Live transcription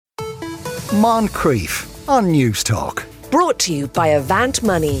Moncrief on News Talk. Brought to you by Avant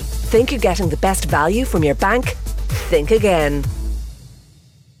Money. Think you're getting the best value from your bank? Think again.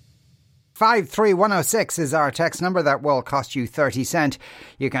 53106 is our text number that will cost you 30 cent.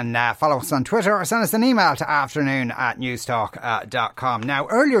 You can follow us on Twitter or send us an email to afternoon@newstalk.com. Now,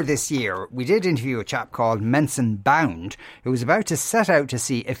 earlier this year, we did interview a chap called Menson Bound, who was about to set out to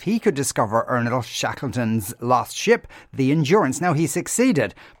see if he could discover Ernest Shackleton's lost ship, the Endurance. Now, he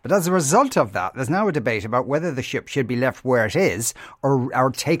succeeded, but as a result of that, there's now a debate about whether the ship should be left where it is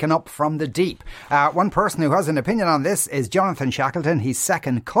or taken up from the deep. One person who has an opinion on this is Jonathan Shackleton. He's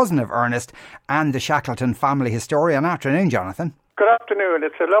second cousin of Ernest and the Shackleton family historian. Afternoon, Jonathan. Good afternoon.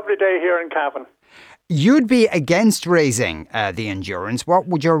 It's a lovely day here in Cavan. You'd be against raising the Endurance. What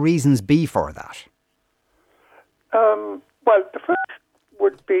would your reasons be for that? Well, the first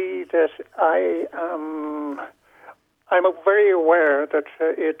would be that I'm very aware that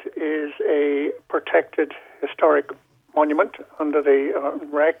it is a protected historic monument under the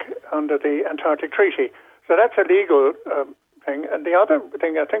wreck under the Antarctic Treaty. So that's a legal thing. And the other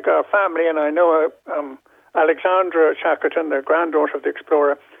thing, I think our family, and I know Alexandra Shackleton, the granddaughter of the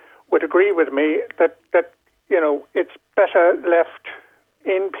explorer, would agree with me that it's better left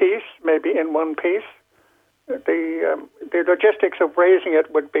in peace, maybe in one piece. The logistics of raising it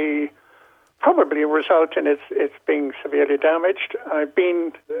would be probably result in its being severely damaged. I've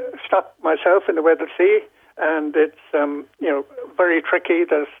been stuck myself in the Weddell Sea, and it's very tricky.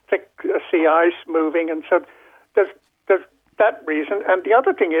 There's thick sea ice moving, and so there's that reason. And the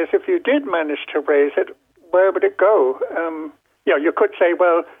other thing is, if you did manage to raise it, where would it go? You could say,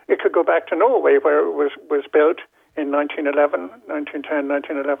 well, it could go back to Norway, where it was built in 1911.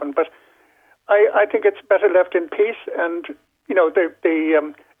 But I think it's better left in peace. And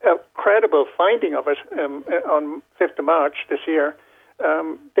the credible finding of it on 5th of March this year,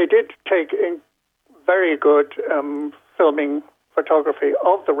 they did take in very good filming photography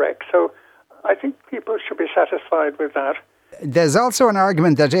of the wreck. So I think people should be satisfied with that. There's also an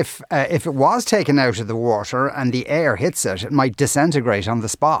argument that if it was taken out of the water and the air hits it, it might disintegrate on the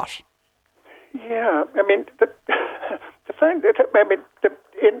spot. Yeah, I mean, the fact that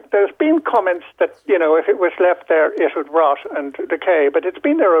there's been comments that if it was left there, it would rot and decay, but it's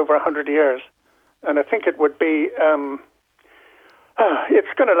been there over 100 years, and I think it would be.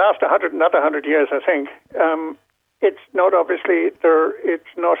 It's going to last another 100 years, I think. It's not obviously there.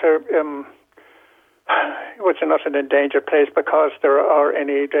 It's not it's not an endangered place because there are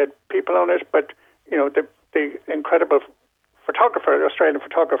any dead people on it. But the incredible photographer, Australian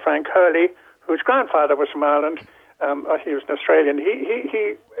photographer Frank Hurley, whose grandfather was from Ireland, he was an Australian.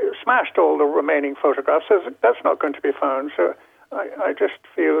 He smashed all the remaining photographs. So that's not going to be found. So I just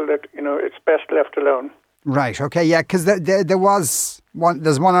feel that it's best left alone. Right. Okay. Yeah. Because there was one.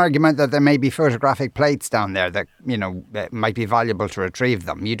 There's one argument that there may be photographic plates down there that that might be valuable to retrieve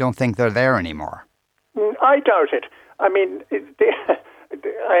them. You don't think they're there anymore? I doubt it. I mean,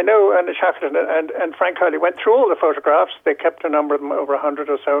 I know Ernest Shackleton and Frank Hurley went through all the photographs. They kept a number of them, over 100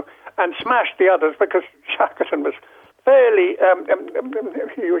 or so, and smashed the others because Shackleton was fairly.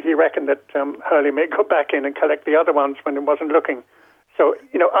 He reckoned that Hurley may go back in and collect the other ones when he wasn't looking. So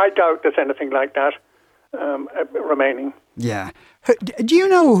I doubt there's anything like that remaining. Yeah. Do you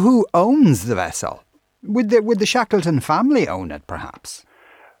know who owns the vessel? Would the Shackleton family own it, perhaps?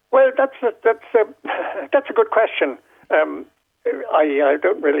 Well, that's a good question. I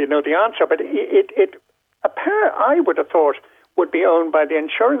don't really know the answer, but it I would have thought would be owned by the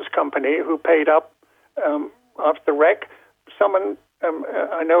insurance company who paid up after the wreck. Someone,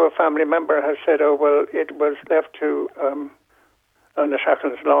 I know a family member has said, oh, well, it was left to Ernest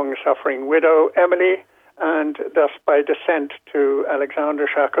Shackleton's long-suffering widow, Emily, and thus by descent to Alexandra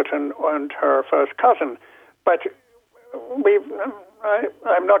Shackleton and her first cousin. But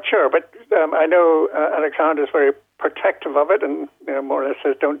I'm not sure, but I know Alexander is very protective of it and more or less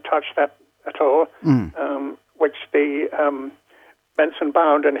says don't touch that at all, which the Menson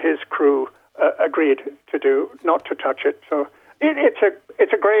Bound and his crew agreed to do, not to touch it. So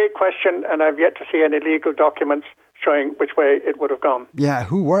it's a great question, and I've yet to see any legal documents showing which way it would have gone. Yeah,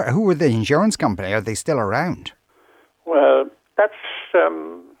 who were the insurance company? Are they still around? Well, that's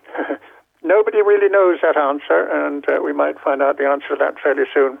nobody really knows that answer, and we might find out the answer to that fairly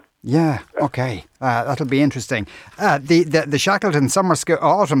soon. Yeah, okay. That'll be interesting. The Shackleton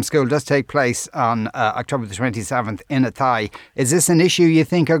Autumn School does take place on October the 27th in Athy. Is this an issue you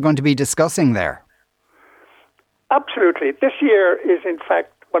think are going to be discussing there? Absolutely. This year is, in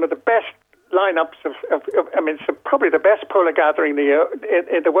fact, one of the best lineups it's probably the best polar gathering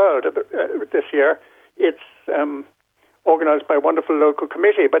in the world this year. It's organised by a wonderful local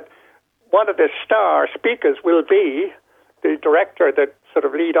committee, but one of the star speakers will be the director, the sort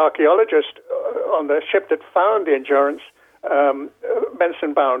of lead archaeologist on the ship that found the Endurance,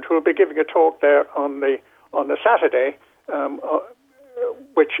 Menson Bound, who will be giving a talk there on the Saturday,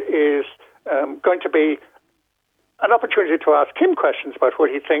 which is going to be an opportunity to ask him questions about what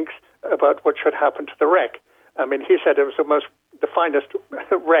he thinks about what should happen to the wreck. I mean, he said it was the finest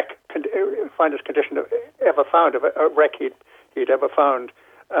wreck, finest condition ever found of a wreck he'd ever found.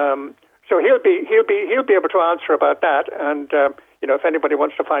 So he'll be able to answer about that. And if anybody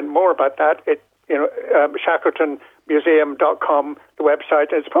wants to find more about that, ShackletonMuseum.com, the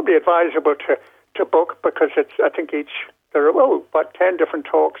website. It's probably advisable to book because I think there are about 10 different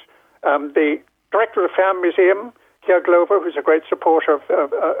talks. The director of the Farm Museum, Keir Glover, who's a great supporter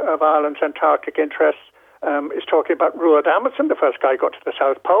of Ireland's Antarctic interests, is talking about Roald Amundsen, the first guy who got to the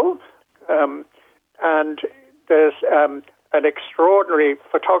South Pole. And there's an extraordinary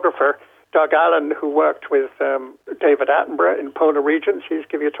photographer, Doug Allen, who worked with David Attenborough in polar regions. He's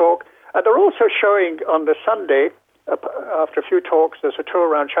giving a talk. And they're also showing on the Sunday, after a few talks, there's a tour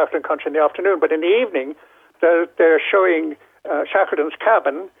around Shackleton Country in the afternoon. But in the evening, they're showing Shackleton's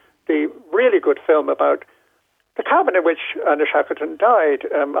Cabin, the really good film about the cabin in which Ernest Shackleton died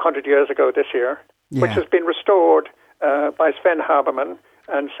 100 years ago this year, which has been restored by Sven Haberman.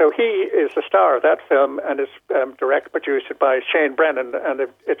 And so he is the star of that film and is direct produced by Shane Brennan. And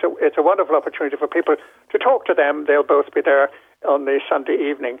it's a wonderful opportunity for people to talk to them. They'll both be there on the Sunday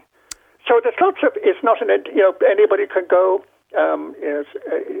evening. So there's lots of, it's not anybody can go.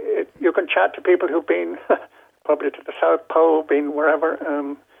 You can chat to people who've been probably to the South Pole, been wherever.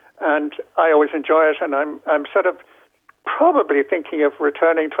 And I always enjoy it. And I'm sort of probably thinking of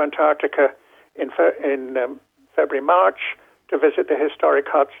returning to Antarctica in February, March, to visit the historic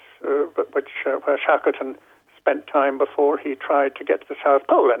huts where Shackleton spent time before he tried to get to the South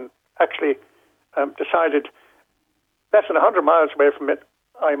Pole, and actually decided less than 100 miles away from it,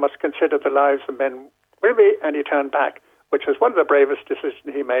 I must consider the lives of men will be, and he turned back, which was one of the bravest decisions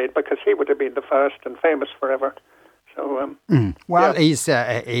he made, because he would have been the first and famous forever. So, he's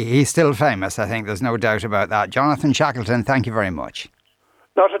still famous, I think. There's no doubt about that. Jonathan Shackleton, thank you very much.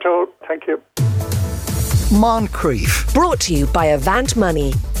 Not at all. Thank you. Moncrief. Brought to you by Avant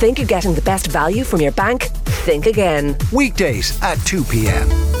Money. Think you're getting the best value from your bank? Think again. Weekdays at 2 p.m.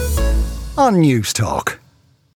 on News Talk.